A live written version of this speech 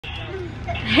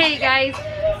Hey guys,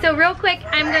 so real quick,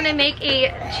 I'm gonna make a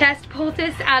chest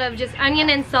poultice out of just onion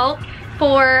and salt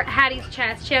for Hattie's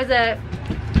chest. She has a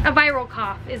viral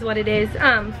cough is what it is. So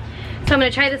I'm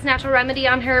gonna try this natural remedy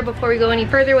on her before we go any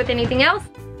further with anything else.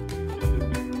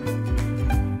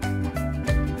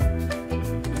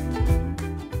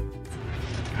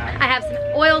 I have some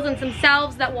oils and some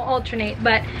salves that will alternate,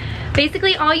 but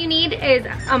basically all you need is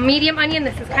a medium onion.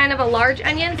 This is kind of a large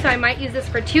onion, so I might use this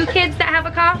for 2 kids that have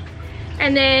a cough.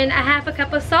 And then a half a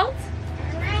cup of salt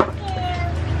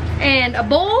and a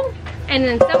bowl, and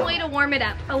then some way to warm it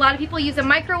up. A lot of people use a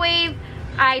microwave.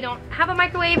 I don't have a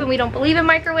microwave and we don't believe in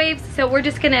microwaves, so we're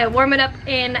just gonna warm it up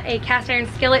in a cast iron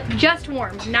skillet, just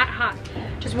warm, not hot.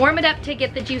 Just warm it up to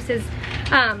get the juices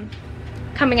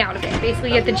coming out of it.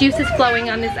 Basically get the juices flowing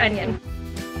on this onion.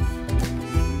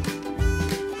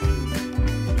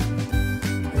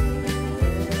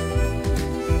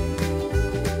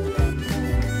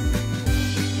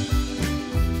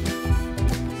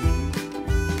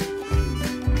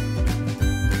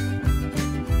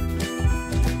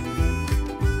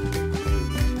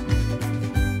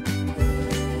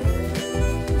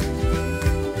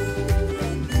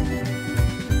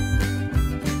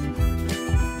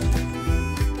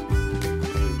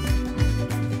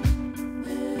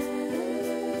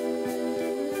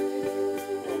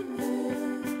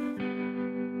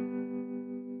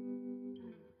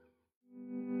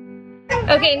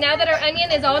 Okay, now that our onion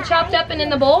is all chopped up and in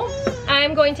the bowl,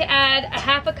 I'm going to add a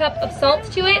half a cup of salt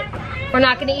to it. We're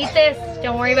not gonna eat this,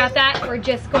 don't worry about that. We're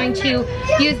just going to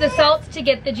use the salt to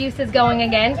get the juices going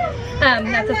again.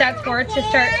 That's what that's for, to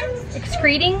start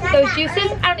excreting those juices.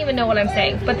 I don't even know what I'm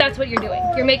saying, but that's what you're doing.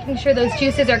 You're making sure those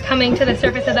juices are coming to the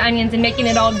surface of the onions and making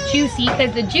it all juicy,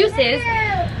 because the juices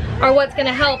are what's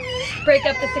gonna help break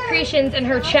up the secretions in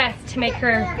her chest to make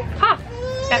her cough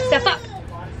that stuff up.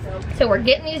 So we're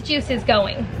getting these juices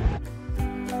going.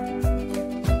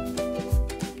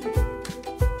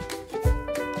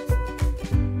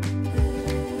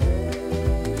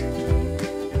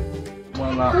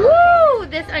 Woo!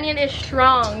 This onion is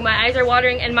strong. My eyes are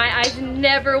watering, and my eyes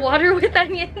never water with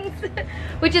onions,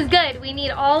 which is good. We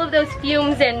need all of those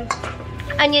fumes and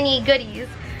oniony goodies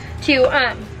to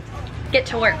get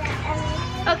to work.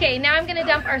 Okay, now I'm gonna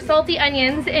dump our salty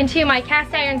onions into my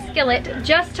cast iron skillet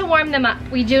just to warm them up.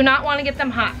 We do not want to get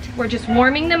them hot. We're just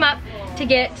warming them up to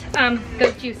get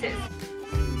those juices.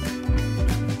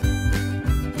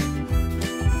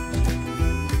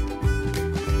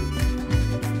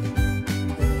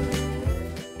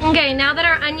 Okay, now that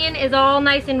our onion is all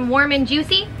nice and warm and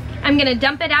juicy, I'm gonna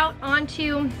dump it out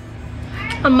onto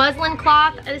a muslin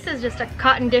cloth. This is just a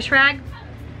cotton dish rag.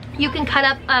 You can cut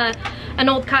up an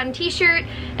old cotton t-shirt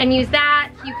and use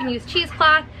that. You can use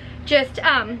cheesecloth. Just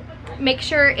make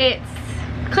sure it's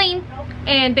clean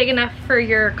and big enough for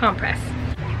your compress.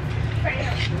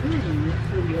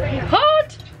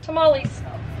 Hot tamales.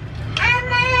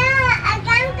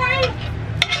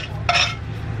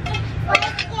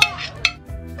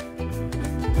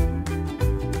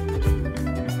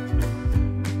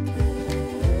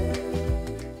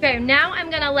 Okay, now I'm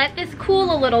gonna let this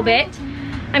cool a little bit.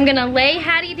 I'm gonna lay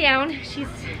Hattie down. She's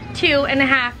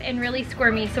 2.5 and really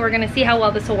squirmy, so we're gonna see how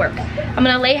well this will work. I'm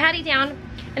gonna lay Hattie down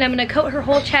and I'm gonna coat her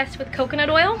whole chest with coconut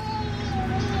oil.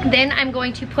 Then I'm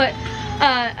going to put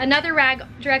another rag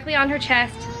directly on her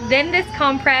chest, then this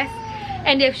compress,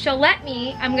 and if she'll let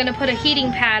me, I'm gonna put a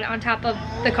heating pad on top of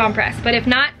the compress. But if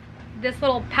not, this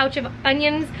little pouch of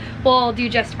onions will do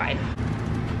just fine.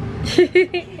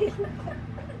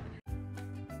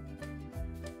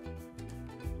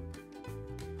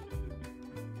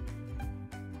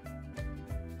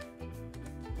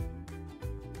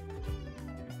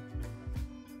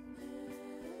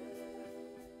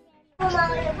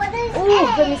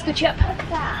 Oh, let me scooch you up.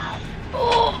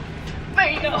 Oh, there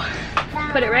you go.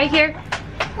 Put it right here.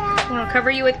 I'm gonna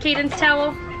cover you with Caden's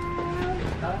towel.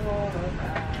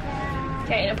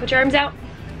 Okay, now put your arms out.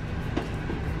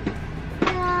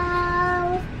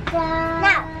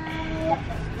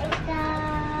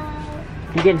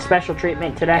 You're getting special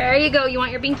treatment today. There you go. You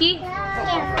want your binky?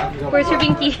 Yeah. Where's your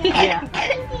binky? Yeah.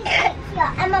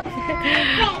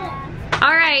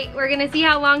 All right, we're gonna see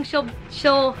how long she'll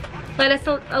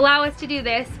allow us to do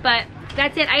this, but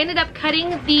that's it. I ended up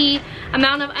cutting the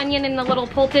amount of onion in the little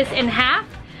poultice in half,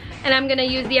 and I'm gonna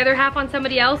use the other half on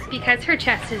somebody else because her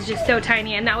chest is just so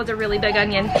tiny, and that was a really big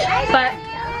onion. But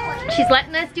she's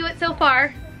letting us do it so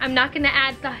far. I'm not gonna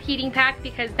add the heating pack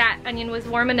because that onion was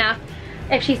warm enough.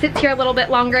 If she sits here a little bit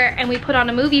longer and we put on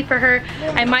a movie for her,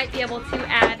 I might be able to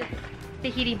add the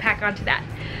heating pack onto that.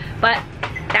 But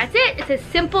that's it. It's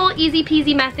a simple, easy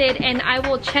peasy method, and I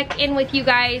will check in with you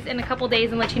guys in a couple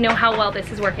days and let you know how well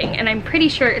this is working. And I'm pretty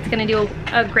sure it's gonna do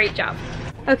a great job.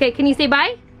 Okay, can you say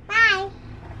bye? Bye.